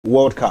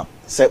World Cup.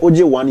 Say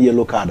OJ 1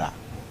 yellow card.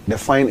 The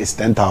fine is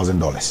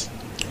 $10,000.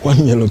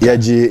 1 yellow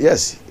card. Yeah,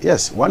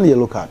 yes, 1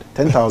 yellow card,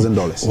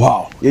 $10,000.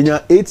 Wow. You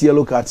have 8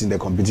 yellow cards in the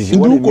competition.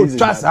 What it means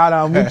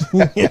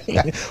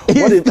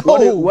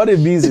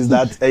is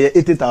that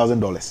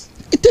 $80,000.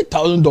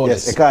 $80,000.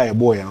 Yes, a car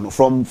boy.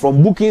 From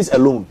bookings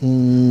alone.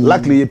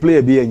 Luckily, you play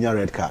a B and your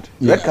red card.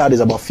 Yeah. Red card is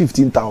about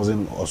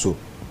 $15,000 or so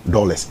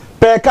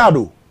per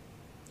card.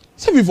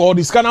 Say before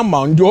this kind of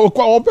amount, you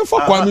pay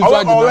for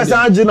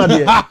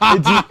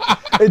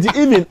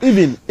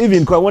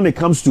even when it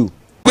comes to.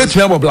 Which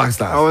member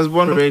BlackStars? I was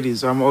born ready,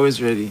 so I'm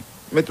always ready.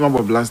 Met my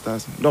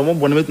BlackStars. Don't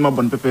want to meet my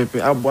bon pepe.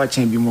 I'll watch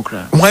and be more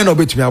cry. Why not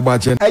bet me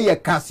about it? Hey,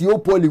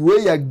 Cassiopoly, where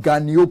you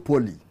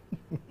Ganiopoli?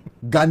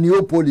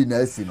 Ganiopoli,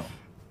 Nelsino.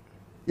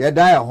 Ya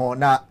die a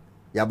hona,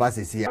 ya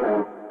basis here.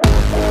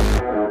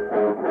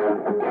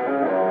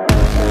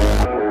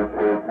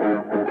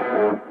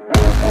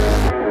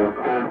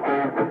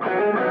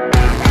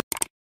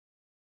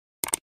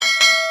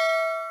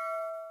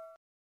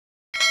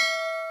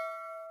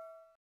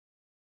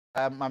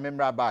 My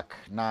member back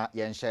na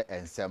yenshe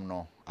ensem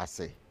no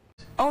ase.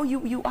 Oh,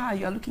 you are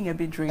looking a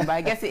bit dreamy, but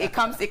I guess it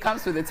comes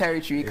with the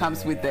territory, it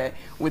comes with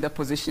the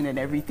position and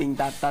everything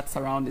that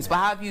surrounds it. But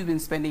how have you been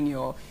spending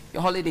your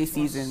holiday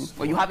season?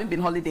 Or you haven't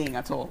been holidaying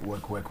at all?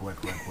 Work,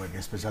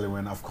 especially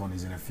when AFCON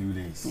is in a few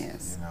days.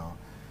 Yes. You know,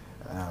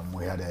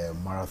 we had a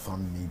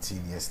marathon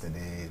meeting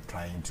yesterday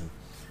trying to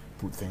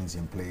put things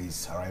in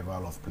place,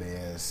 arrival of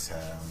players,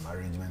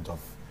 arrangement of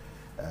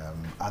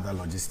other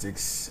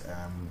logistics,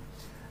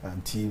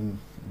 team,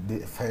 the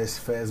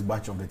first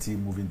batch of the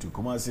team moving to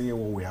Kumasi.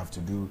 What we have to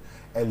do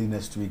early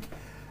next week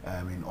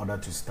in order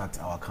to start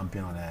our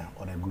campaign on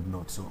a good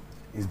note. So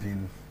it's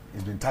been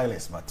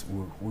tireless, but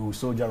we will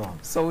soldier on.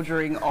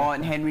 Soldiering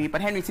on, Henry. But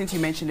Henry, since you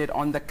mentioned it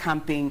on the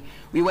camping,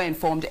 we were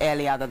informed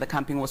earlier that the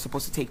camping was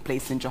supposed to take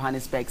place in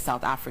Johannesburg,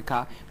 South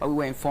Africa, but we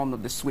were informed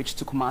of the switch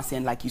to Kumasi,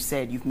 and like you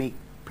said, you've made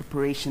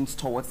preparations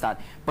towards that.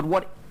 But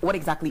what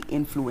exactly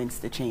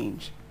influenced the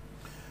change?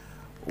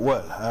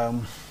 Well,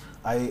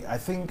 I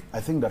think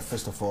that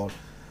first of all,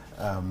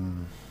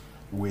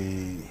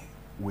 we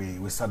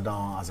sat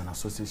down as an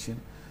association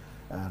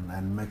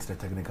and met the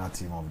technical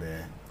team of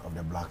the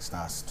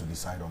BlackStars to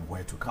decide on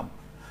where to come.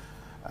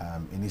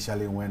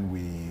 Initially, when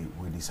we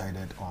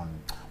decided on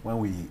when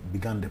we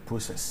began the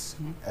process,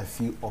 a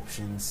few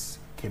options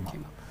came up.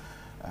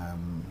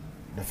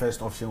 The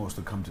first option was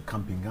to come to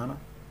camp in Ghana.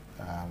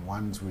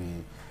 Once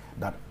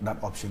that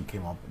option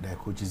came up, the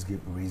coaches gave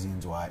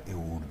reasons why it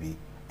would be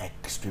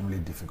extremely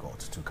difficult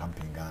to camp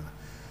in Ghana,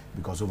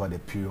 because over the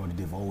period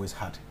they've always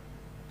had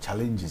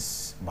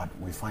challenges, but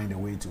we find a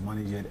way to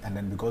manage it. And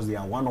then because they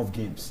are one-off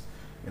games,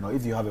 you know,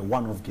 if you have a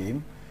one-off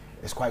game,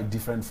 it's quite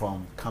different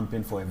from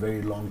camping for a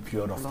very long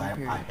period of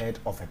time ahead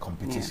of a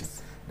competition.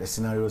 Yes. The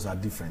scenarios are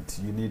different.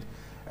 You need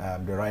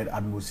the right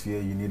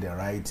atmosphere, you need the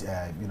right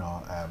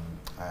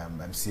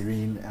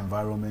serene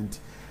environment.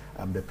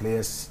 The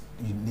players,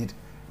 you need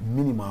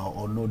minimal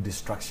or no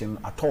distraction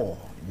at all,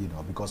 you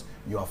know, because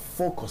you are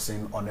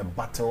focusing on a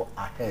battle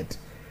ahead,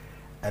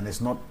 and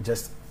it's not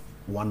just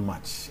one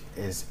match,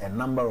 it's a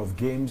number of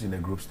games in the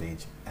group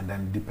stage, and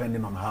then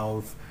depending on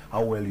how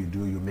well you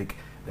do, you make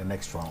the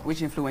next round,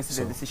 which influences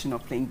the decision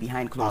of playing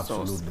behind closed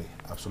doors.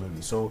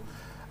 Absolutely. So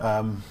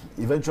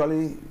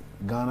eventually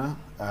Ghana,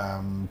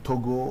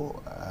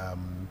 Togo,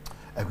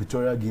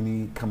 Equatorial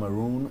Guinea,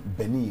 Cameroon,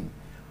 Benin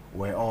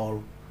were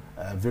all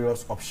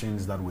various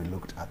options that we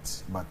looked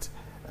at, but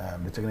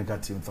the technical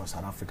team thought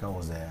South Africa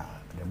was the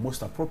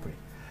most appropriate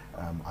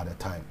at the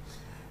time.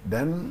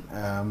 Then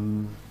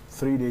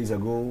 3 days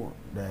ago,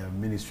 the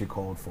ministry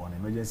called for an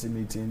emergency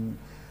meeting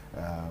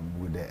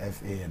with the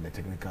FA and the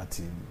technical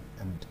team,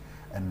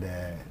 and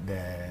the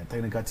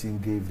technical team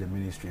gave the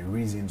ministry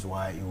reasons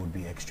why it would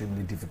be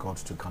extremely difficult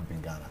to camp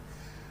in Ghana.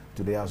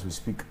 Today, as we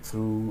speak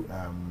through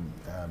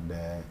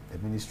the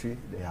ministry,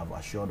 they have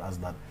assured us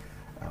that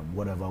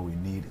whatever we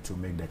need to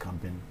make the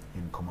campaign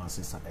in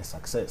Kumasi a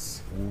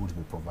success would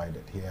be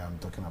provided. Here I'm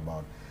talking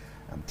about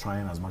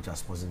trying as much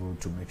as possible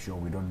to make sure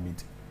we don't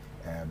meet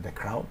the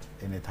crowd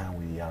anytime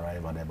we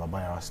arrive at the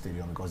Babayara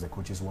Stadium, because the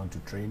coaches want to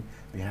train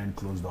behind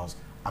closed doors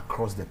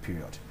across the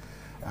period.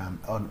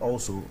 And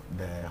also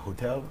the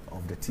hotel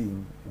of the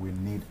team will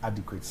need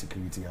adequate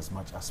security as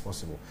much as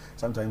possible.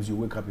 Sometimes you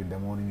wake up in the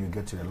morning, you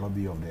get to the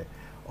lobby of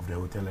the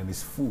hotel and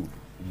it's full.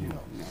 You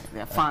know,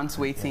 there are fans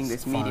waiting,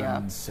 there's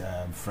media.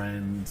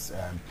 Friends,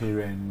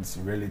 parents,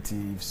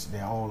 relatives,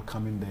 they're all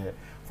coming there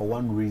for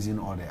one reason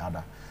or the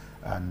other.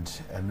 And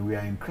we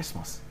are in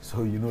Christmas,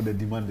 so you know the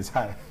demand is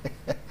high.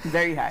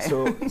 Very high.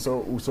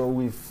 So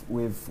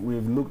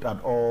we've looked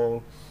at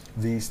all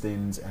these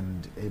things,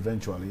 and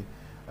eventually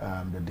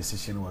the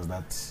decision was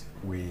that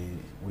we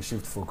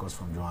shift focus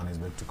from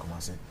Johannesburg to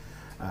Kumasi.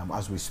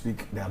 As we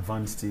speak, the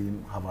advanced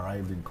team have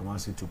arrived in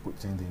Kumasi to put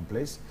things in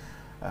place.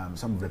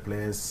 Some of the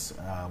players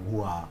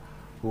who are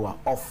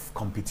off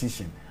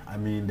competition, I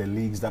mean the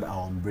leagues that are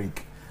on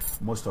break,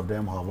 most of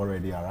them have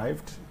already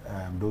arrived.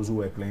 Those who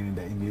were playing in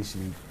the English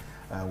league,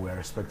 we're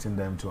expecting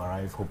them to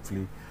arrive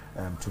hopefully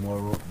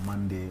tomorrow,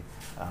 Monday,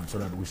 so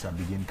that we shall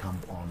begin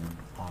camp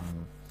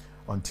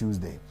on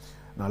Tuesday.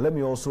 Now, let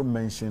me also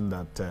mention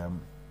that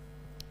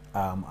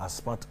as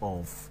part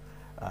of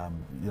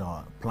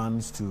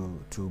plans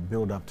to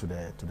build up to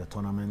the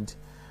tournament,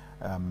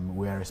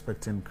 we are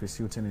expecting Chris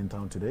Hilton in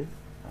town today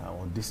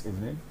or this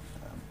evening,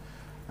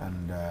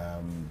 and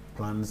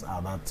plans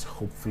are that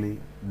hopefully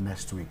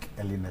next week,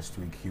 early next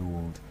week, he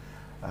will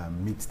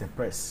meet the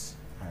press,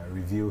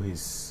 review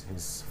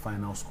his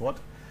final squad,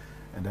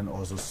 and then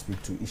also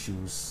speak to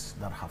issues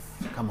that have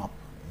come up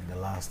in the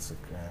last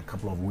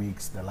couple of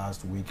weeks, the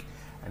last week,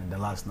 and in the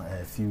last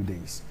few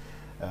days.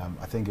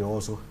 I think it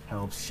also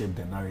helps shape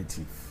the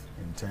narrative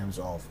in terms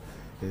of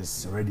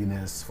his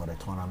readiness for the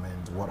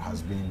tournament, what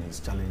has been his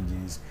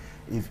challenges,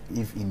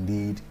 if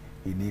indeed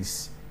he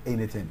needs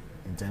anything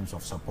in terms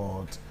of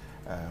support,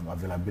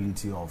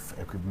 availability of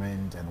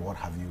equipment and what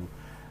have you,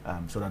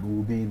 so that we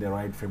will be in the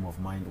right frame of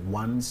mind.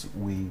 Once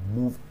we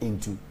move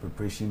into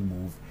preparation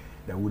move,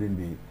 there wouldn't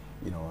be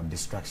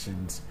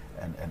distractions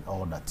and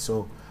all that.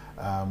 So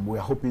we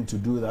are hoping to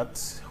do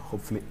that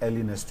hopefully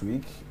early next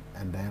week,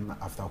 and then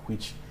after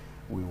which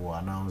we will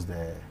announce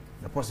the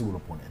possible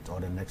opponent or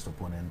the next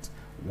opponent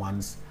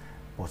once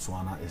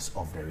Botswana is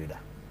off the radar.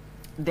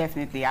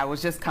 Definitely. I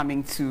was just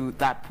coming to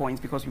that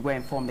point because we were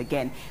informed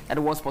again that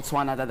it was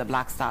Botswana that the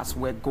BlackStars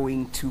were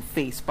going to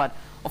face. But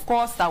of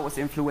course, that was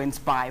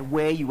influenced by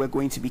where you were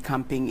going to be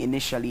camping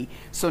initially.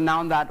 So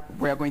now that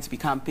we're going to be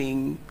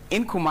camping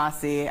in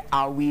Kumasi,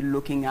 are we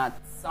looking at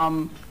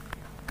some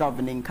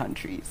governing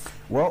countries?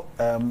 Well,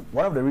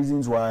 one of the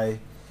reasons why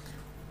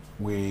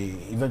we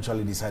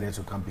eventually decided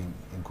to camp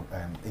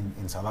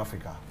in South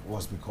Africa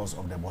was because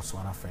of the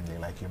Botswana friendly,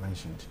 like you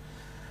mentioned.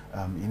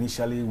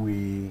 Initially,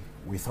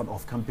 we thought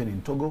of camping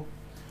in Togo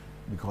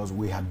because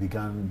we had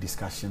begun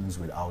discussions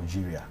with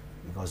Algeria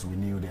because we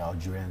knew the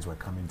Algerians were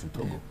coming to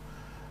Togo.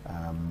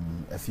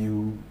 A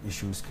few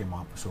issues came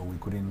up, so we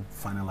couldn't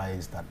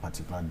finalize that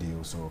particular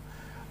deal. So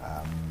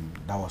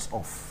that was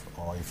off,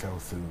 or it fell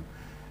through.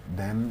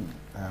 Then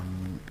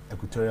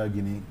Equatorial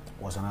Guinea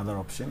was another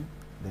option.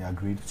 They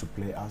agreed to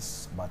play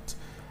us, but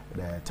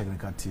the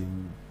technical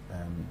team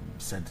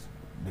said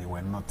they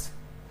were not,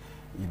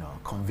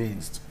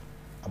 convinced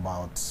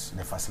about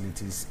the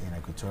facilities in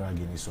Equatorial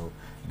Guinea, so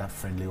that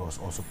friendly was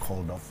also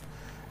called off,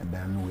 and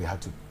then we had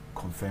to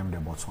confirm the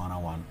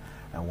Botswana one,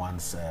 and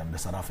once the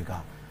South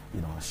Africa,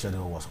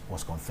 schedule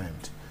was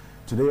confirmed.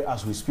 Today,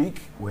 as we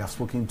speak, we have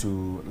spoken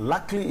to,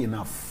 luckily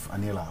enough,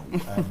 Anila,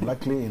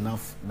 luckily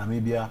enough,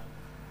 Namibia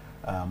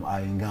are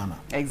in Ghana.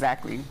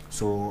 Exactly.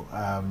 So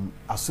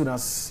as soon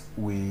as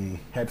we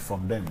heard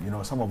from them,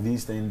 some of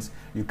these things,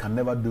 you can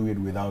never do it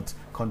without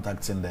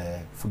contacting the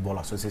Football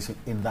Association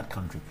in that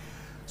country.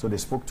 So they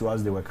spoke to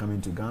us, they were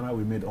coming to Ghana,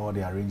 we made all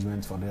the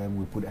arrangements for them,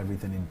 we put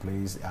everything in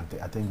place.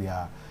 I think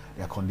their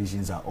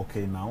conditions are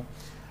okay now.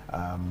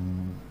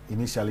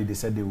 Initially they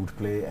said they would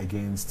play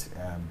against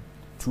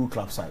 2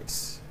 club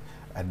sides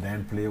and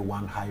then play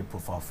 1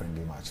 high-profile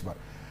friendly match. But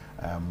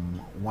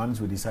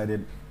once we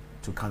decided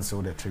to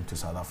cancel the trip to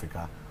South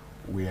Africa,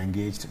 we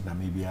engaged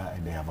Namibia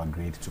and they have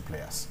agreed to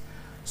play us.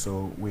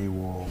 So we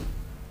will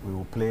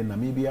play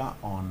Namibia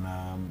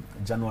on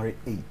January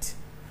 8th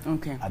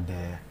at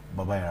the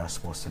UNIDEK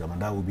Sports Stadium,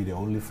 and that will be the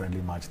only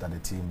friendly match that the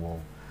team will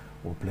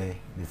play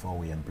before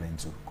we plane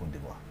to Côte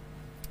d'Ivoire.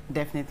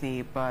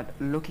 Definitely, but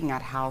looking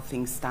at how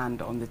things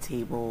stand on the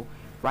table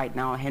right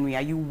now, Henry,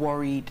 are you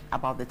worried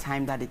about the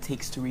time that it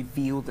takes to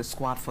reveal the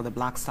squad for the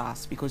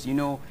BlackStars? Because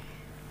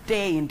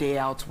day in, day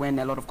out, when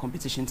a lot of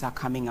competitions are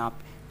coming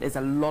up, there's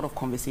a lot of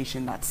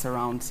conversation that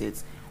surrounds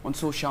it. On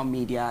social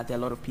media, there are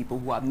a lot of people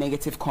who have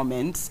negative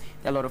comments.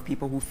 There are a lot of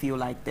people who feel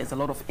like there's a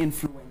lot of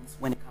influence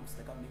when it comes to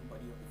the governing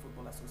body of the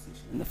Football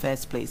Association in the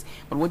first place.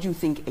 But what do you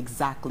think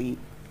exactly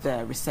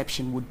the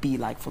reception would be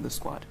like for the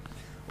squad?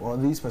 Well,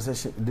 these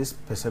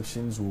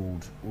perceptions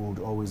would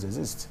always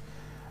exist.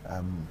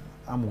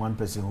 I'm one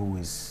person who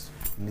is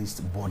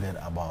least bothered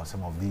about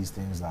some of these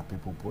things that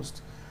people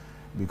post,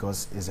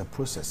 because it's a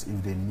process.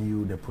 If they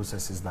knew the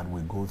processes that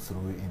we go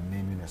through in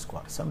naming a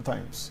squad,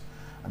 sometimes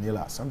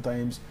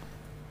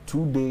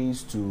 2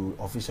 days to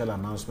official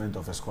announcement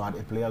of a squad,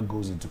 a player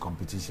goes into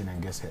competition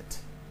and gets hurt.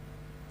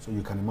 So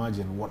you can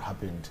imagine what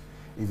happened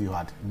if you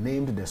had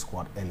named the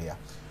squad earlier.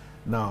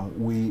 Now,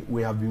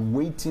 we have been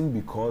waiting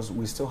because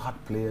we still had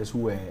players who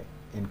were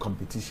in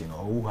competition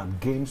or who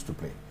had games to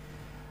play.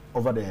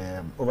 Over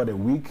the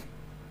week,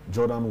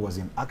 Jordan was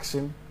in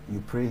action.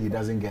 You pray he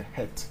doesn't get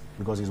hurt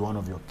because he's one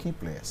of your key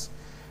players.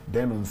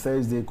 Then on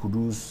Thursday,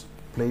 Kudus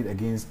played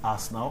against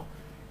Arsenal.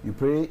 You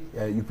pray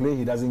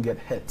he doesn't get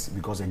hurt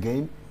because,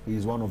 again, he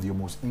is one of your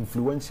most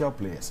influential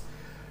players.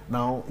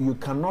 Now, you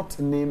cannot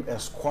name a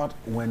squad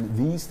when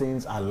these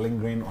things are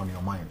lingering on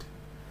your mind.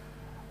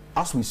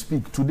 As we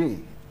speak today,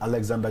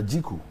 Alexander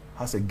Jiku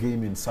has a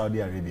game in Saudi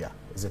Arabia.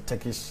 It's a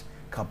Turkish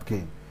Cup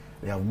game.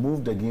 They have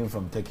moved the game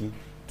from Turkey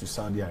to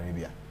Saudi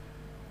Arabia.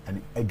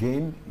 And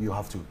again, you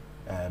have to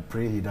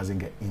pray he doesn't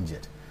get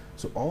injured.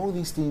 So all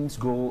these things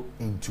go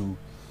into,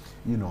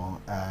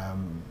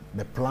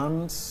 the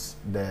plans,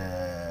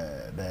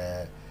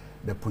 the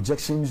the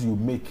projections you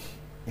make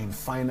in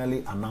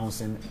finally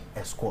announcing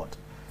a squad.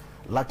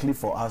 Luckily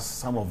for us,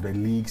 some of the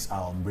leagues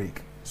are on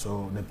break,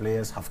 so the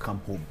players have come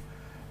home,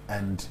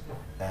 and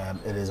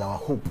it is our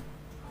hope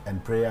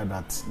and prayer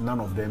that none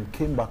of them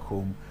came back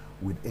home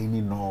with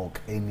any knock,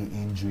 any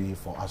injury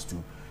for us to,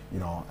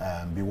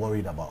 be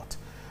worried about.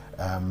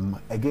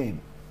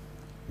 Again,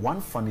 one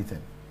funny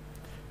thing,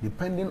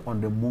 depending on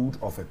the mood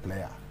of a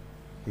player,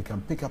 he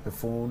can pick up a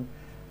phone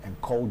and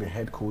call the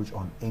head coach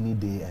on any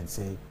day and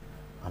say,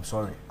 I'm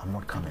sorry, I'm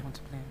not coming.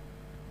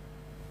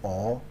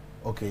 Or,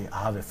 okay,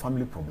 I have a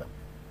family problem,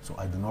 so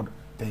I do not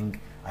think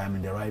I am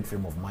in the right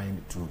frame of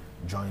mind to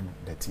join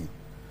the team.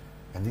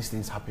 And these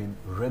things happen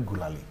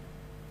regularly.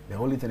 The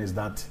only thing is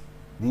that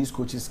these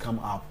coaches come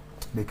out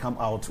with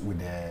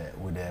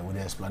the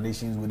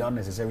explanations without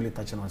necessarily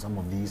touching on some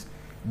of these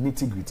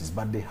nitty-gritties,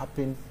 but they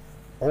happen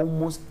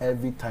almost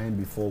every time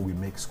before we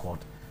make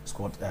squads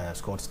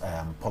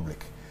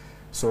public.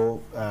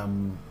 So,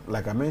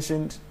 like I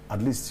mentioned,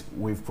 at least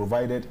we've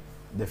provided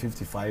the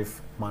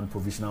 55-man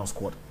provisional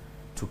squad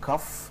to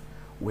CAF.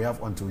 We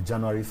have until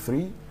January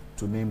 3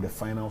 to name the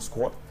final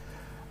squad.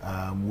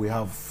 We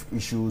have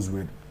issues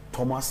with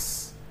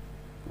Thomas.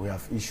 We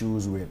have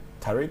issues with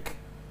Tariq.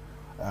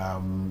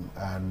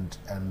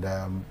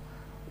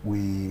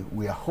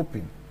 We are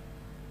hoping,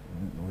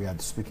 we are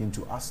speaking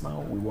to us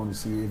now, we want to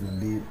see if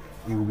indeed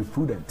it will be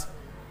prudent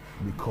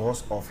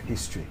because of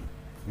history,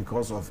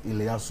 because of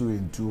Iliasu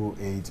in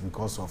 2008,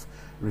 because of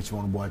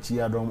Richmond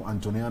Boachiadom,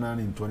 Antonianan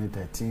in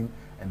 2013,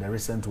 and the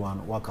recent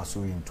one,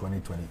 Wakasu in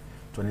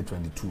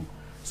 2022.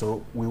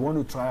 So we want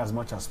to try as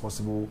much as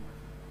possible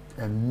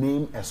and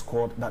name a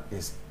squad that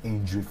is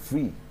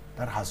injury-free,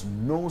 that has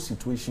no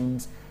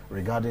situations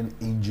regarding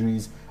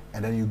injuries,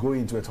 and then you go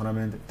into a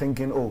tournament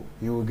thinking, oh,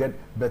 you will get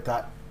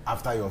better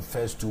after your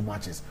first 2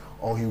 matches,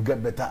 or you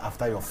get better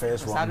after your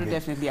first one. That will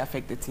definitely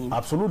affect the team.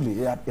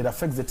 Absolutely, it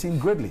affects the team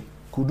greatly.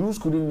 Kudus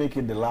couldn't make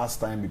it the last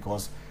time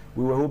because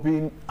we were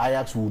hoping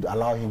Ajax would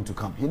allow him to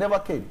come. He never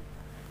came,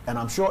 and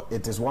I'm sure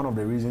it is one of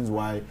the reasons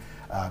why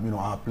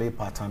our play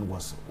pattern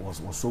was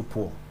so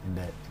poor in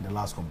the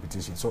last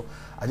competition. So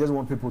I just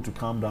want people to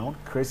calm down.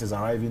 Chris is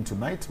arriving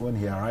tonight. When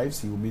he arrives,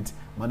 he will meet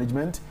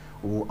management.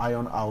 We will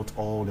iron out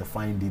all the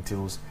fine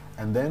details,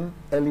 and then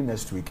early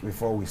next week,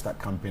 before we start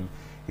camping,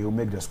 he will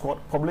make the squad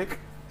public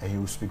and he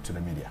will speak to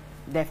the media.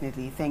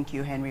 Definitely. Thank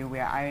you, Henry. We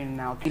are ironing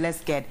out.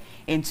 Let's get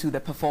into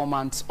the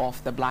performance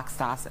of the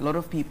BlackStars. A lot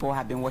of people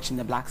have been watching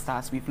the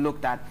BlackStars. We've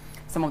looked at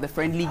some of the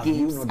friendly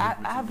games.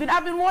 I've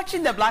been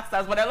watching the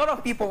BlackStars, but a lot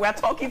of people, we're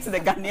talking to the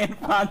Ghanaian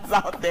fans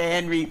out there,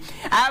 Henry.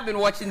 I have been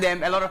watching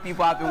them. A lot of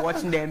people have been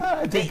watching them.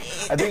 I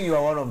think you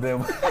are one of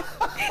them.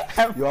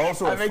 You are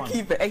also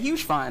a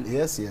huge fan.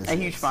 Yes. A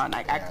huge fan.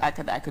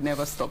 I could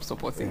never stop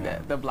supporting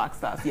the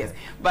BlackStars. Yes.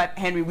 But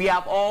Henry, we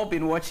have all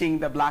been watching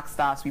the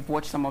BlackStars. We've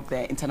watched some of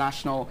their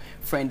international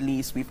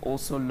friendlies. We've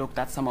also looked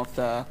at some of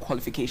the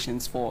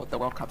qualifications for the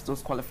World Cups,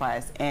 those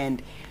qualifiers,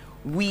 and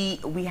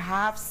we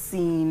have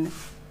seen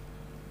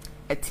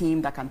a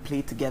team that can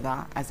play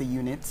together as a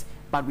unit,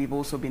 but we've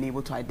also been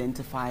able to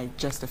identify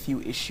just a few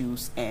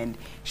issues, and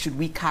should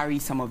we carry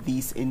some of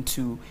these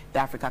into the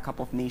Africa Cup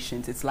of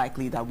Nations, it's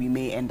likely that we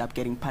may end up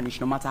getting punished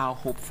no matter how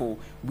hopeful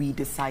we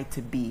decide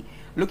to be.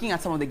 Looking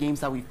at some of the games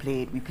that we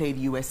played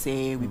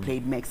USA, we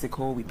played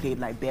Mexico, we played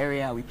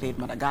Liberia, we played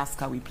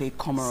Madagascar, we played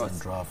Comoros.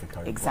 Central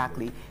Africa.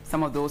 Exactly.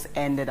 Some of those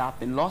ended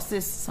up in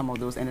losses, some of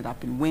those ended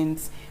up in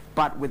wins.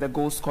 But with a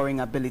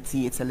goal-scoring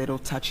ability, it's a little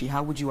touchy.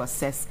 How would you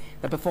assess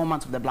the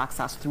performance of the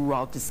BlackStars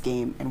throughout this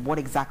game, and what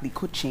exactly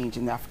could change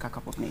in the Africa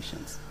Cup of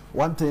Nations?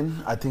 One thing,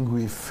 I think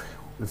we've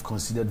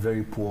considered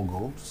very poor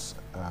goals.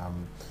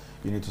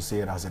 You need to say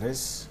it as it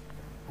is,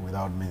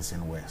 without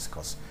mincing words,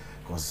 because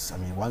I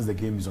mean, once the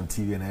game is on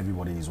TV and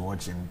everybody is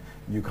watching,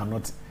 you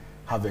cannot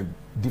have a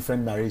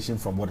different narration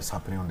from what is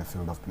happening on the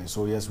field of play.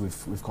 So yes,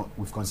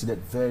 we've considered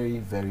very,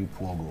 very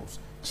poor goals,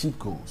 cheap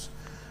goals.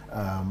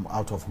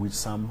 Out of which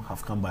some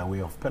have come by way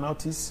of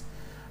penalties,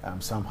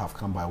 some have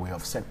come by way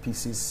of set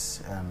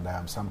pieces,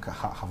 and some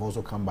have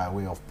also come by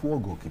way of poor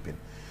goalkeeping.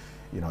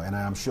 And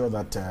I am sure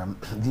that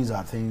these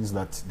are things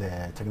that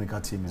the technical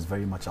team is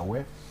very much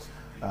aware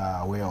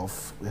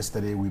of.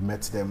 Yesterday we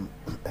met them,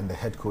 and the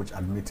head coach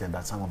admitted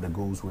that some of the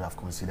goals we have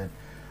considered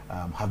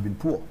have been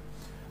poor,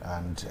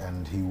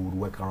 and he would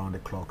work around the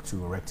clock to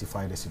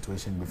rectify the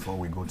situation before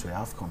we go to the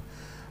AFCON.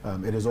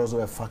 It is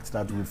also a fact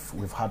that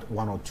we've had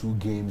 1 or 2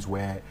 games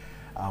where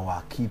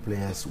our key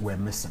players were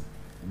missing.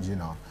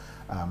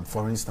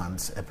 For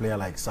instance, a player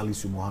like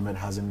Salisu Mohammed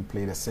hasn't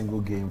played a single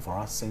game for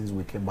us since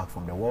we came back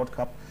from the World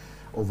Cup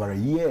over a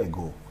year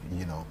ago.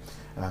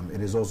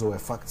 It is also a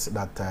fact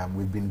that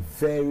we've been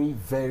very,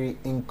 very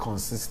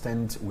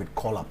inconsistent with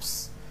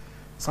call-ups.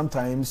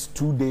 Sometimes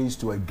 2 days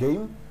to a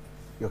game,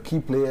 your key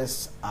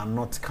players are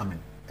not coming,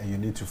 and you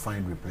need to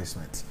find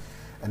replacements.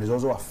 And it's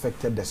also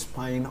affected the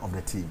spine of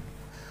the team.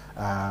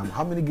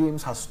 How many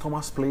games has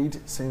Thomas played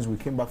since we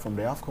came back from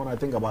the AFCON? I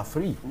think about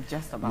 3.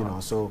 Just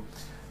about. So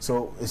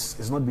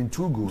it's not been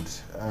too good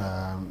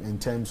in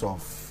terms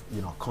of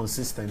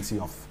consistency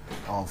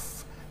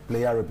of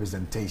player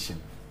representation,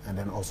 and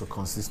then also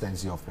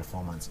consistency of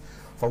performance.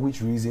 For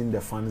which reason the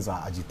fans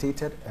are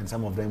agitated, and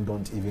some of them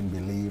don't even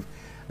believe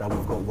that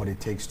we've got what it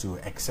takes to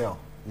excel,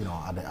 you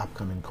know, at the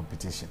upcoming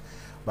competition.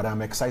 But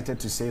I'm excited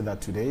to say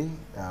that today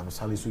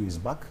Salisu is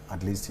back.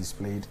 At least he's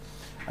played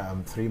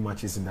 3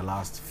 matches in the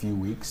last few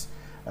weeks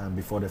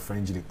before the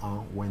French League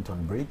 1 went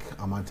on break.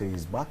 Asante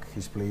is back.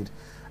 He's played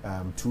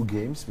 2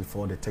 games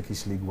before the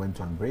Turkish League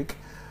went on break.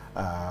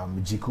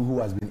 Jiku, who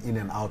has been in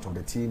and out of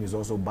the team, is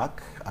also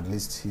back. At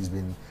least he's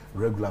been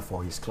regular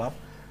for his club,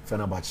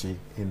 Fenerbahce,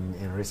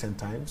 in recent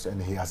times,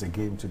 and he has a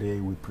game today.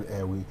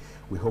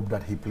 We hope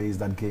that he plays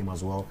that game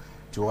as well,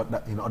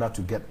 in order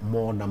to get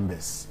more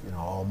numbers, you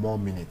know, or more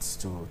minutes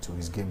to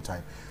his game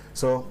time.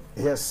 So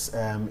yes,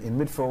 in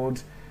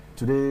midfield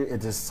today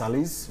it is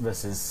Salis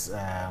versus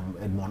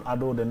Edmond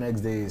Addo. The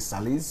next day is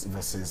Salis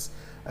versus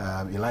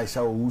Elisha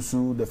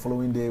Owusu. The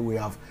following day we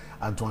have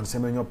Antoine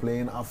Semenyo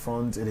playing up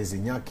front. It is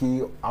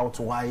INAKI out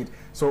wide.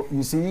 So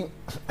you see,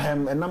 a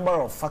number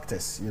of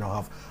factors, you know,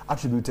 have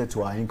attributed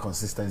to our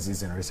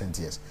inconsistencies in recent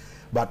years.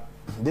 But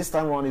this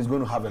time around, he's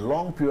going to have a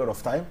long period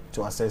of time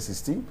to assess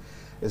his team.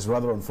 It's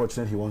rather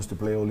unfortunate he wants to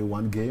play only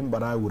 1 game,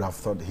 but I would have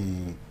thought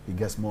he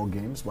gets more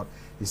games. But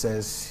he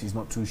says he's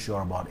not too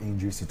sure about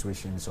injury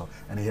situations, so,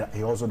 and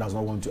he also does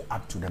not want to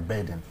add to the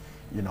burden,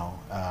 you know,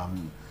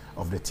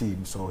 of the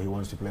team. So he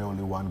wants to play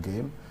only 1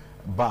 game,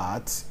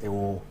 but it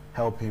will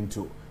help him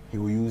to. He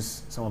will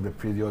use some of the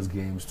previous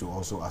games to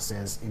also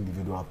assess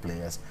individual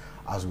players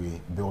as we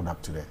build up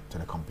to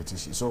the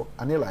competition. So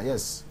Anila,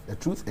 yes, the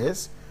truth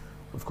is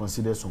we've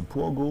considered some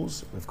poor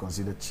goals, we've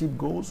considered cheap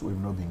goals, we've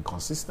not been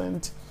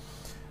consistent,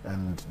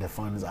 and the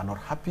fans are not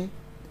happy.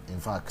 In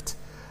fact,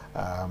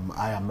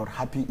 I am not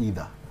happy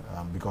either,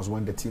 because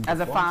when the team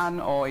as a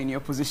fan or in your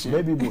position,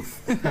 maybe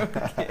both.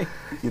 Okay.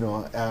 You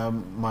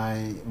know,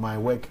 my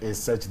work is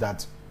such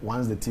that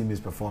once the team is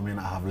performing,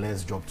 I have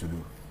less job to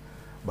do.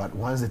 But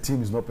once the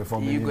team is not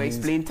performing, you go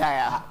explain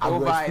tire. I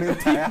go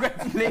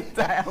explain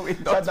tire.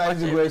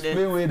 Sometimes you go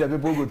explain where the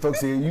people go talk,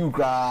 say you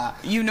cry.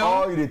 You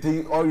know,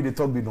 all you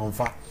talk be non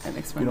fat.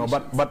 You know,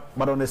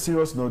 but on a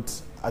serious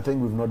note, I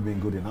think we've not been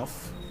good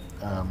enough,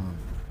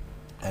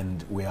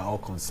 and we are all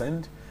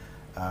concerned.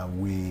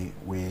 We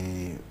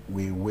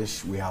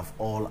wish we have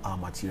all our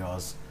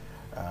materials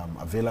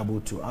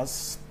available to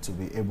us to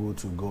be able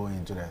to go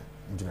into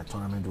the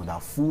tournament with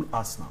our full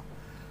arsenal,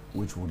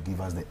 which would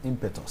give us the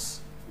impetus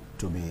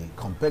to be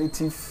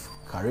competitive,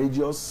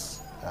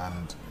 courageous,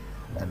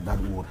 and that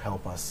would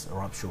help us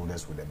rub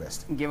shoulders with the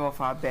best. Give off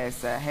our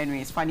best.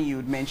 Henry, it's funny you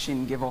would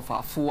mention give off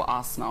our full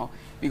arsenal,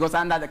 because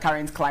under the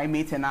current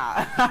climate and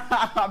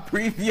our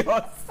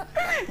previous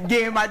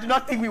game, I do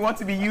not think we want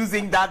to be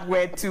using that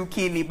word too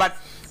keenly. But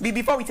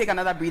before we take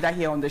another breather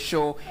here on the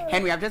show,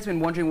 Henry, I've just been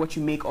wondering what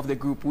you make of the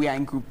group. We are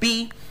in Group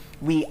B.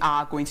 We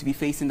are going to be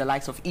facing the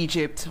likes of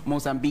Egypt,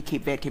 Mozambique,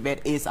 Cape Verde. Cape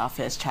Verde is our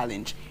first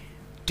challenge.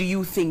 Do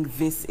you think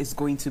this is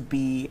going to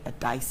be a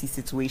dicey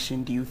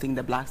situation? Do you think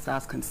the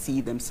BlackStars can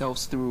see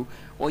themselves through?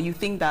 Or you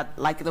think that,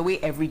 like the way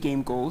every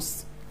game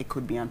goes, it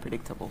could be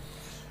unpredictable?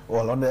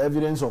 Well, on the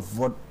evidence of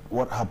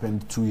what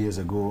happened 2 years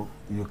ago,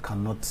 you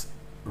cannot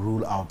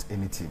rule out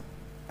any team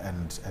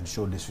and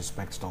show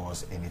disrespect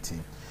towards any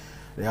team.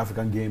 The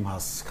African game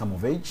has come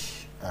of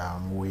age.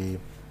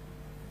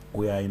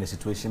 We are in a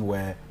situation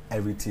where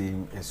every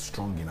team is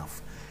strong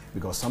enough,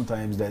 because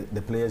sometimes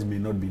the players may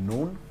not be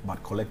known,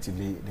 but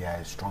collectively they are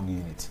a strong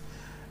unit.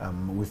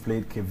 We've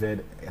played Cape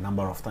Verde a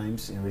number of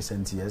times in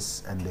recent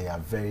years, and they are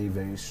very,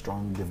 very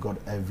strong. They've got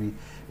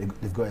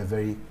a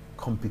very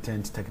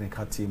competent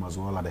technical team as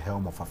well at the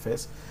helm of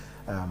affairs.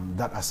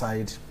 That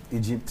aside,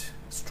 Egypt,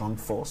 strong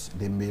force.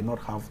 They may not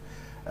have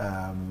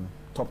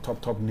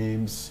top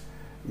names,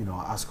 you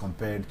know, as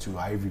compared to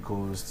Ivory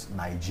Coast,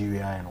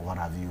 Nigeria, and what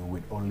have you,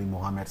 with only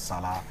Mohamed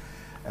Salah.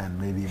 And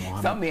maybe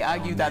Mohamed. Some may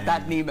argue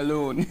that name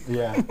alone.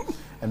 Yeah,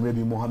 and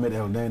maybe Mohamed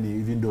El Neni,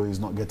 even though he's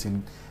not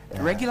getting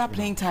regular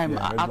playing time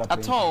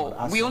at all.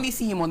 We only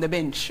see him on the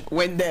bench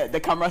when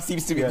the camera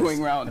seems to be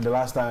going around. And the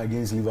last time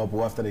against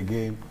Liverpool, after the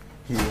game,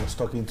 he was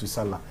talking to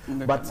Salah.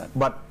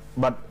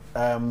 But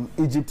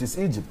Egypt is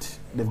Egypt.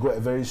 They've got a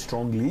very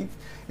strong league.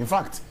 In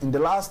fact, in the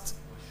last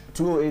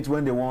 2008,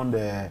 when they won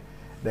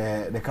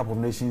the Cup of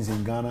Nations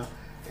in Ghana,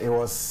 it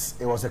was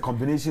a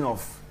combination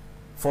of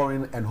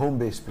foreign and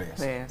home-based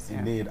players.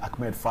 Indeed,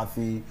 Ahmed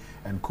Fathi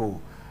and co,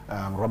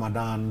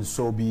 Ramadan,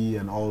 Sobi,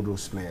 and all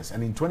those players.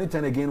 And in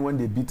 2010 again, when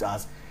they beat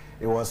us,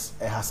 it was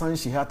a Hassan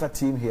Shihata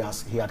team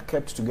he had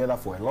kept together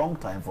for a long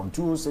time, from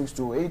 2006,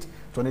 2008,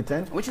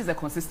 2010. Which is the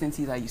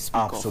consistency that you speak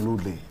of.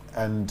 Absolutely.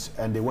 And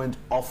they went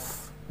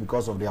off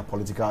because of their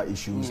political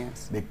issues.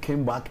 Yes. They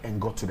came back and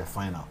got to the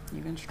final.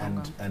 Even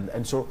stronger.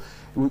 And so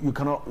you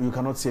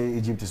cannot say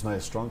Egypt is not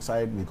a strong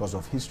side because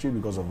of history,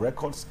 because of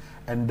records.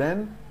 And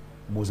then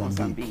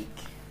Mozambique.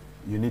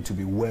 You need to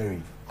be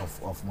wary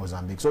of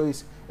Mozambique. So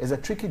it's a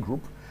tricky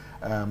group.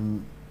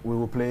 We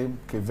will play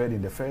Cape Verde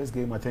in the first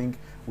game. I think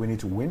we need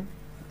to win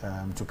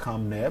to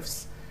calm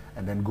nerves,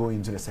 and then go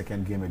into the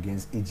second game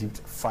against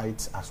Egypt,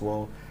 fight as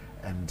well,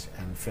 and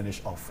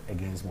finish off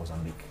against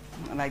Mozambique.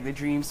 Like the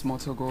Dreams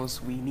motto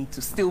goes, we need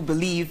to still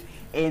believe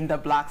in the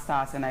Black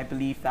Stars, and I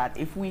believe that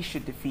if we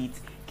should defeat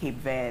Cape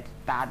Verde,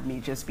 that may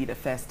just be the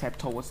first step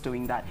towards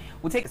doing that.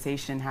 We'll take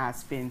conversation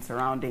has been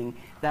surrounding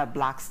the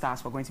Black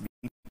Stars. We're going to be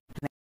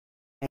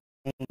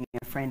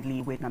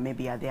friendly with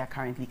Namibia. They are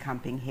currently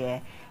camping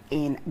here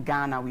in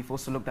Ghana. We've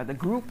also looked at the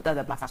group that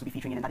the Black Stars will be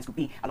featuring in, and that is Group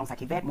B, alongside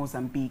Cape Verde,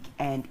 Mozambique,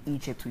 and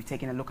Egypt. We've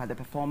taken a look at the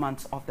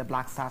performance of the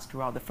Black Stars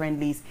throughout the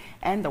friendlies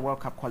and the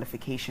World Cup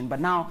qualification. But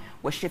now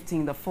we're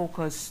shifting the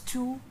focus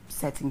to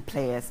certain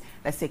players.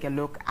 Let's take a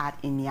look at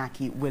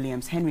INAKI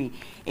Williams. Henry,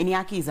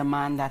 INAKI is a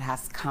man that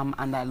has come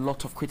under a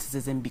lot of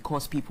criticism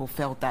because people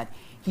felt that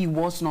he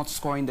was not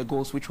scoring the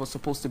goals, which was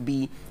supposed to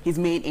be his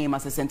main aim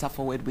as a centre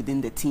forward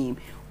within the team.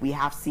 We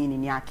have seen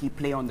INAKI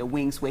play on the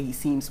wings where he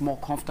seems more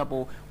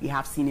comfortable. We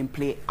have seen him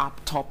play up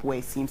top where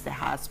it seems there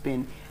has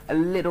been a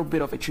little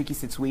bit of a tricky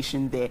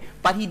situation there.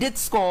 But he did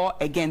score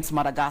against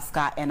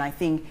Madagascar, and I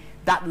think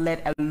that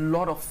led a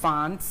lot of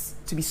fans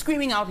to be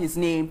screaming out his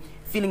name,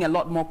 feeling a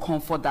lot more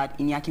comfort that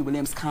INAKI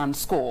Williams can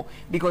score,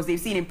 because they've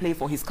seen him play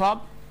for his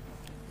club,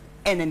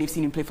 and then they've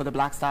seen him play for the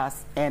Black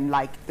Stars. And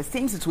like the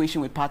same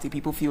situation with Partey,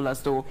 people feel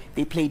as though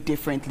they play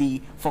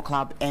differently for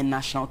club and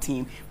national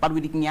team. But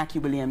with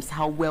INAKI Williams,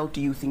 how well do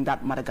you think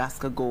that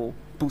Madagascar goal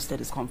boosted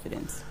his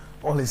confidence?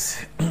 Well,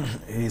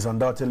 he's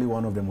undoubtedly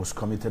one of the most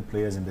committed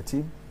players in the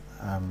team.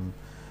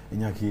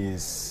 INAKI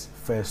is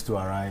first to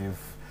arrive.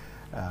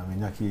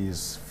 INAKI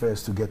is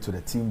first to get to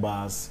the team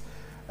bars,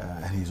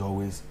 and he's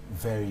always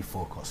very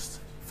focused,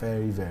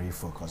 very, very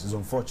focused. It's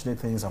unfortunate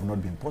things have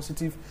not been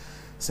positive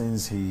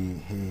since he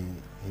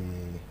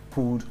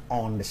pulled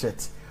on the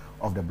shirt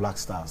of the Black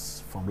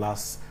Stars from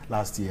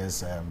last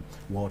year's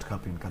World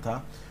Cup in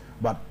Qatar,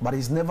 but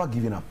he's never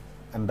given up,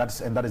 and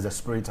that is the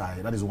spirit.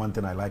 That is one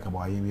thing I like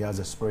about him. He has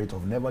a spirit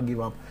of never give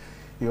up.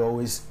 He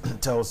always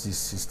tells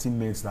his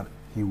teammates that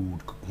he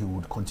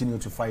would continue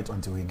to fight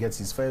until he gets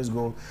his first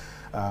goal.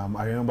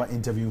 I remember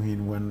interviewing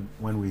him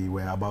when we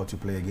were about to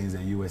play against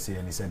the USA,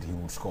 and he said he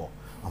would score.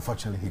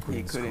 Unfortunately, he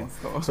couldn't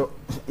score. So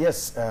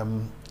yes,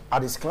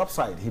 at his club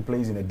side, he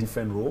plays in a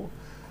different role.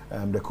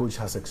 The coach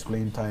has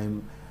explained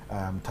time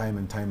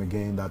and time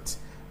again that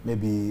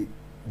maybe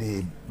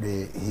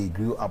he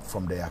grew up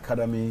from the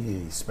academy.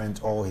 He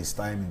spent all his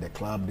time in the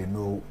club. They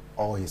know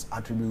all his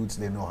attributes.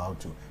 They know how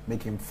to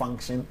make him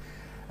function,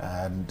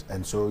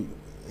 and so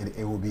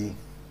it will be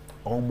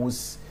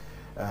almost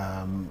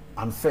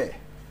unfair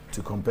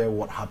to compare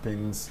what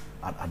happens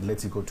at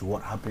Atletico to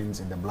what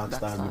happens in the Black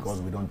Stars,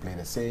 because we don't play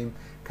the same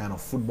kind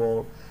of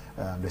football.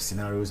 The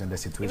scenarios and the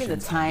situations. Even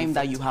the time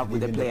that you have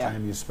with the player. Even the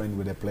time you spend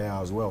with the player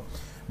as well.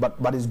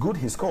 But it's good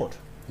he scored,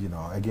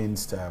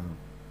 against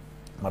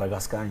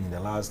Madagascar in the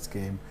last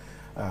game.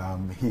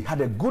 He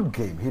had a good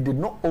game. He did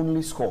not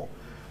only score,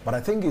 but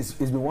I think it's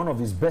been one of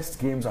his best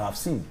games I have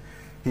seen.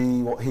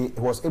 He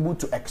was able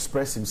to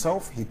express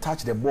himself. He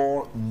touched the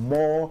ball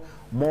more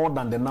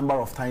than the number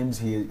of times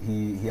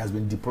he has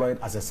been deployed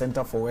as a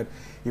center forward.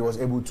 He was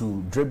able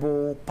to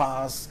dribble,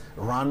 pass,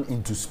 run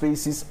into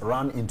spaces,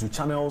 run into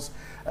channels,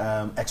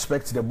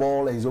 expect the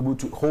ball. He's able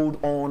to hold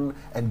on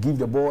and give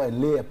the ball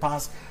and lay a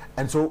pass.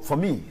 And so for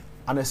me,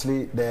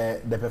 honestly,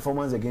 the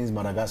performance against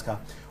Madagascar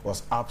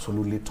was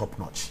absolutely top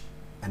notch.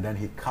 And then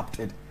he capped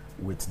it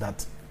with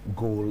that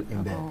goal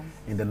in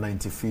the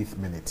 95th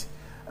minute.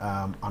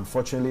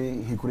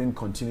 Unfortunately, he couldn't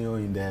continue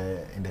in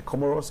the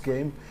Comoros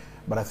game,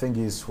 but I think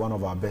he's one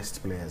of our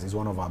best players. He's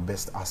one of our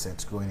best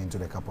assets going into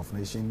the Cup of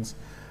Nations.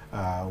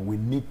 We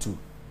need to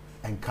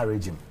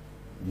encourage him.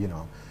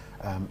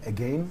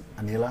 Again,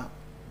 Anila,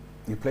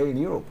 you play in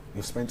Europe.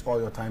 You've spent all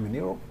your time in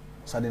Europe.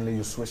 Suddenly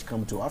you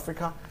come to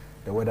Africa.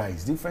 The weather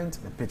is different.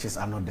 The pitches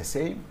are not the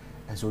same.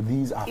 And so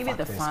these are even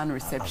the fan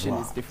reception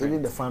is different.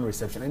 Even the fan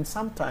reception. And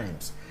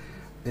sometimes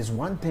there's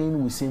one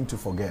thing we seem to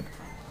forget,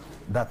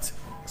 that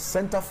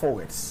center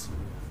forwards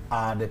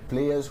are the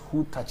players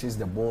who touches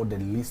the ball the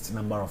least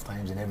number of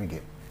times in every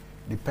game,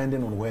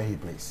 depending on where he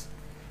plays.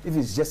 If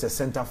it's just a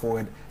center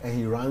forward and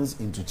he runs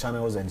into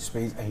channels and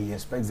space and he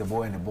expects the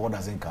ball and the ball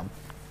doesn't come,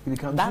 he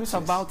becomes useless.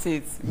 That's about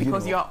it,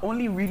 because you are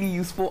only really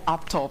useful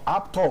up top.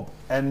 Up top,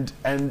 and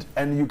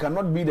you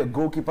cannot be the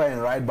goalkeeper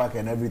and right back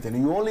and everything.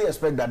 You only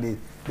expect that they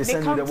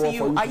send you the ball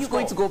for you. Are you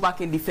going to go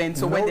back in defense?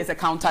 So when there's a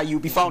counter, you'll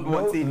be found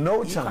wanting.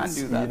 No chance.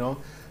 You can't do that.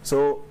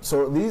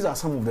 So these are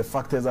some of the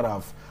factors that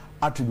I've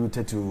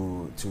attributed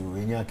to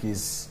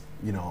INAKI's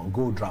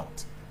goal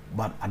drought.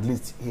 But at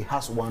least he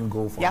has one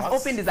goal for us. He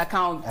has opened his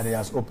account. And he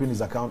has opened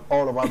his account.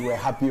 All of us were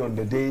happy on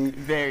the day.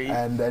 Very.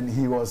 And then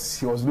he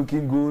was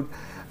looking good.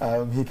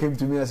 He came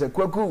to me and said,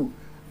 "Kwaku,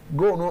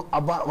 go no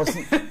about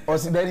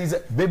then he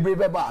said, Bebre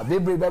Beba.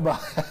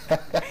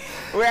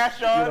 We are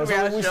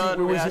sure.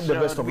 We wish him the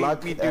best of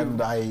luck,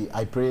 and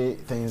I pray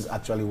things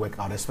actually work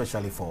out,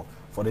 especially for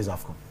this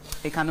AFCON.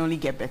 It can only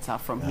get better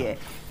from here.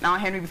 Now,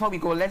 Henry, before we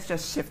go, let's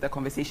just shift the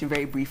conversation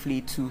very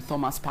briefly to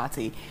Thomas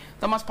Partey.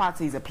 Thomas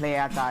Partey is a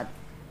player that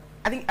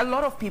I think a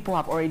lot of people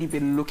have already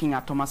been looking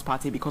at Thomas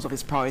Partey because of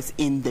his prowess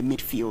in the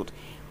midfield.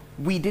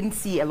 we didn't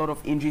see a lot of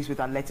injuries with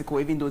Atletico,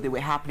 even though they were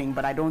happening,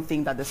 but I don't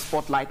think that the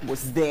spotlight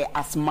was there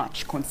as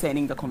much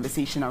concerning the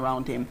conversation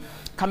around him.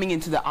 Coming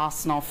into the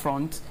Arsenal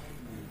front,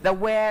 there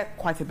were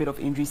quite a bit of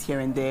injuries here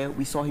and there.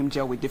 We saw him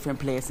gel with different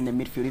players in the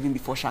midfield. Even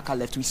before Xhaka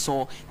left, we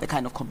saw the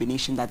kind of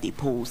combination that they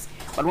posed.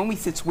 But when we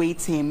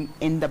situate him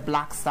in the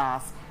Black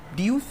Stars,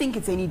 do you think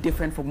it's any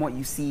different from what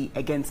you see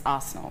against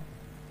Arsenal?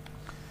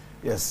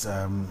 Yes,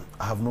 I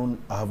have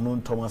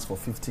known Thomas for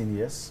 15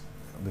 years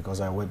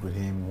because I worked with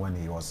him when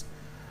he was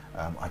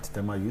at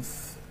Tema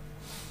Youth.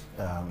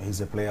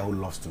 He's a player who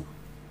loves to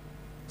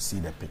see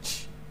the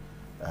pitch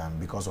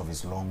because of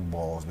his long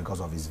balls, because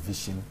of his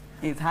vision.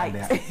 His height.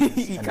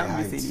 He can't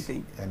miss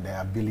anything. And the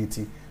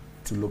ability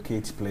to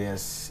locate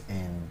players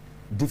in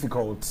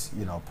difficult,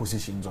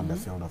 positions on the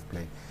field of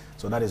play.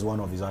 So that is one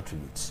of his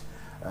attributes.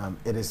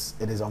 It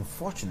is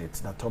unfortunate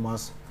that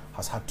Thomas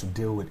has had to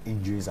deal with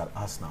injuries at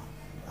Arsenal.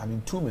 I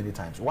mean, too many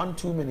times.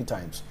 Too many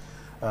times.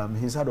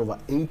 He's had over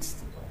 8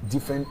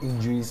 different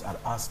injuries at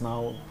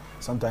Arsenal.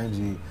 Sometimes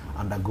he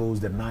undergoes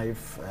the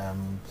knife.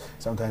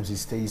 Sometimes he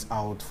stays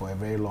out for a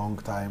very long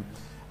time.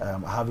 I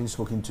haven't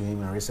spoken to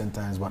him in recent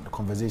times, but the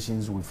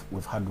conversations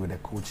we've had with the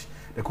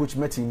coach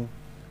met him,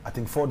 I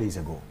think 4 days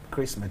ago.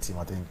 Chris met him,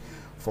 I think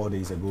 4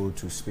 days ago,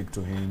 to speak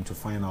to him, to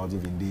find out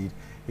if indeed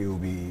he will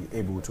be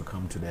able to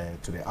come to the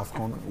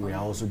AFCON. We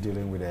are also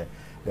dealing with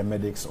the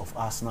medics of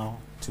Arsenal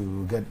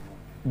to get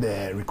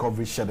the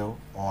recovery schedule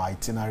or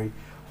itinerary,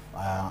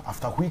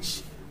 after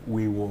which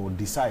we will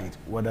decide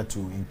whether to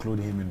include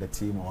him in the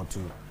team or to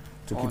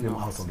keep him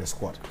out of the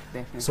squad.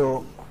 Definitely.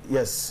 So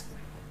yes,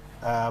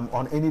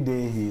 on any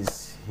day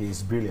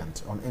he's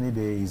brilliant. On any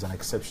day he's an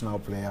exceptional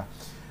player,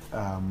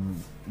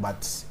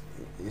 but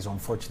it's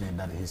unfortunate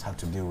that he's had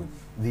to deal with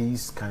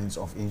these kinds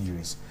of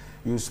injuries.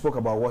 You spoke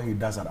about what he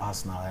does at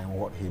Arsenal and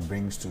what he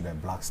brings to the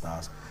Black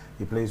Stars.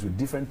 He plays with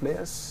different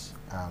players.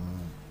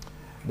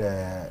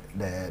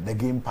 The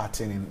game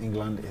pattern in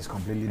England is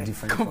completely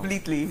different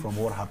from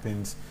what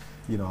happens,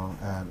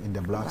 in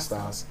the Black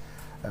Stars.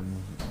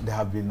 There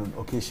have been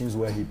occasions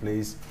where he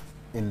plays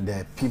in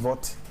the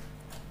pivot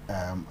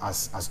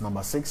as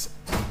number 6,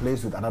 and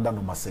plays with another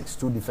number 6,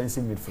 2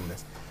 defensive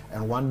midfielders,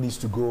 and one needs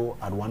to go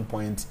at one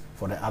point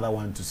for the other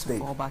one to stay.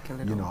 Fall back a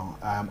little.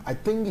 I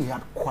think he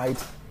had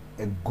quite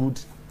a good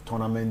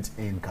tournament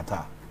in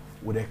Qatar,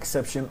 with the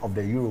exception of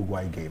the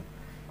Uruguay game.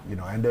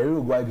 And the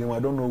Uruguay game, I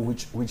don't know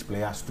which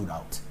player stood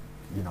out,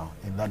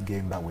 in that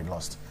game that we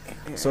lost.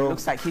 So it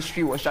looks like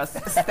history was just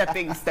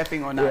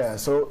stepping on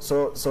us. Yeah.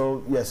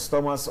 So yes,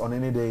 Thomas on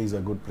any day is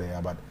a good player,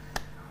 but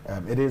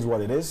it is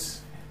what it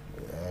is.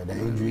 The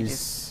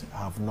injuries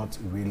have not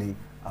really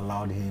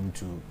allowed him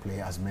to play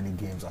as many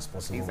games as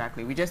possible.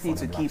 Exactly. We just need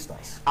to keep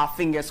our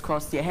fingers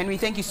crossed here. Henry,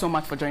 thank you so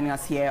much for joining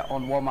us here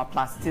on Warm-Up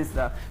Plus. It is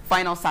the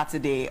final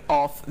Saturday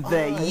of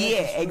the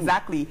year.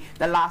 Exactly.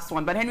 The last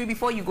one. But Henry,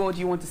 before you go, do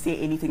you want to say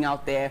anything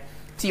out there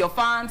to your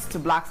fans, to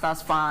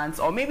BlackStars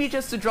fans, or maybe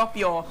just to drop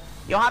your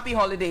happy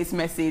holidays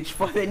message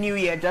for the new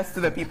year just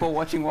to the people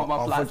watching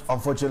Warm-Up Plus?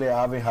 Unfortunately,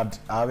 I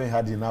haven't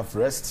had enough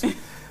rest.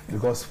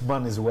 Because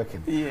man is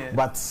working. Yeah.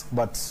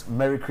 But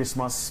Merry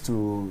Christmas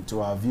to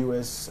our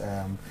viewers,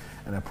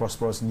 and a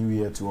prosperous New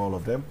Year to all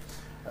of them.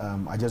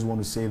 I just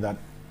want to say that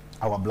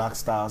our Black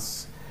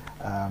Stars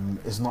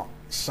is not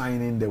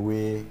shining the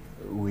way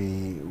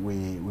we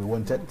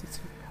wanted.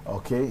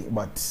 Okay,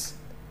 but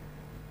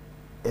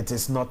it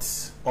is not,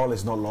 all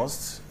is not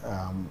lost.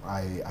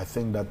 I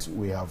think that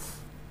we have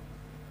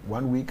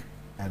 1 week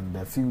and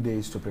a few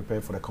days to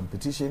prepare for the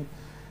competition.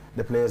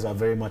 The players are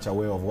very much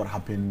aware of what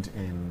happened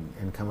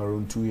in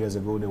Cameroon 2 years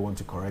ago. They want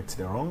to correct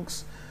the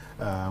wrongs.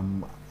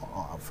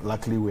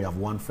 Luckily, we have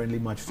one friendly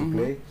match to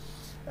play.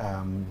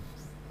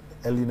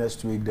 Early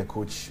next week, the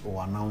coach will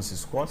announce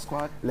his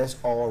squad. Let's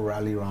all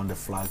rally around the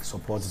flag,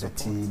 support the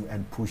team,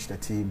 and push the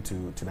team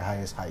to the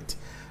highest height.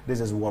 This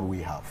is what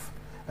we have.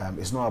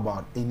 It's not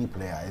about any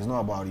player. It's not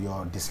about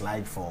your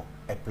dislike for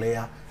a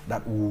player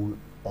that will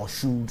or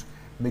should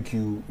make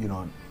you,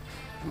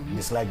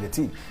 dislike the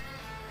team.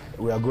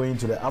 We are going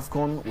to the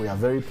AFCON. We are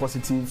very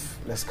positive.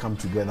 Let's come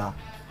together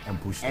and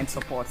push and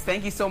support.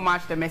 Thank you so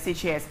much. The message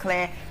here is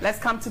clear. Let's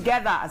come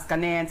together as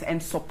Ghanaians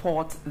and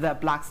support the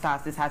Black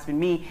Stars. This has been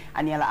me,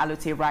 Aniela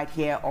Alote, right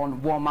here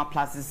on Warm-Up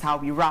Plus. This is how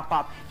we wrap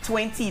up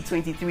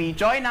 2023.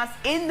 Join us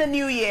in the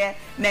new year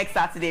next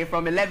Saturday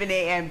from 11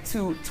 a.m.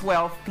 to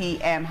 12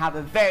 p.m. Have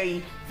a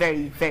very,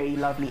 very, very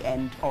lovely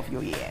end of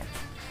your year.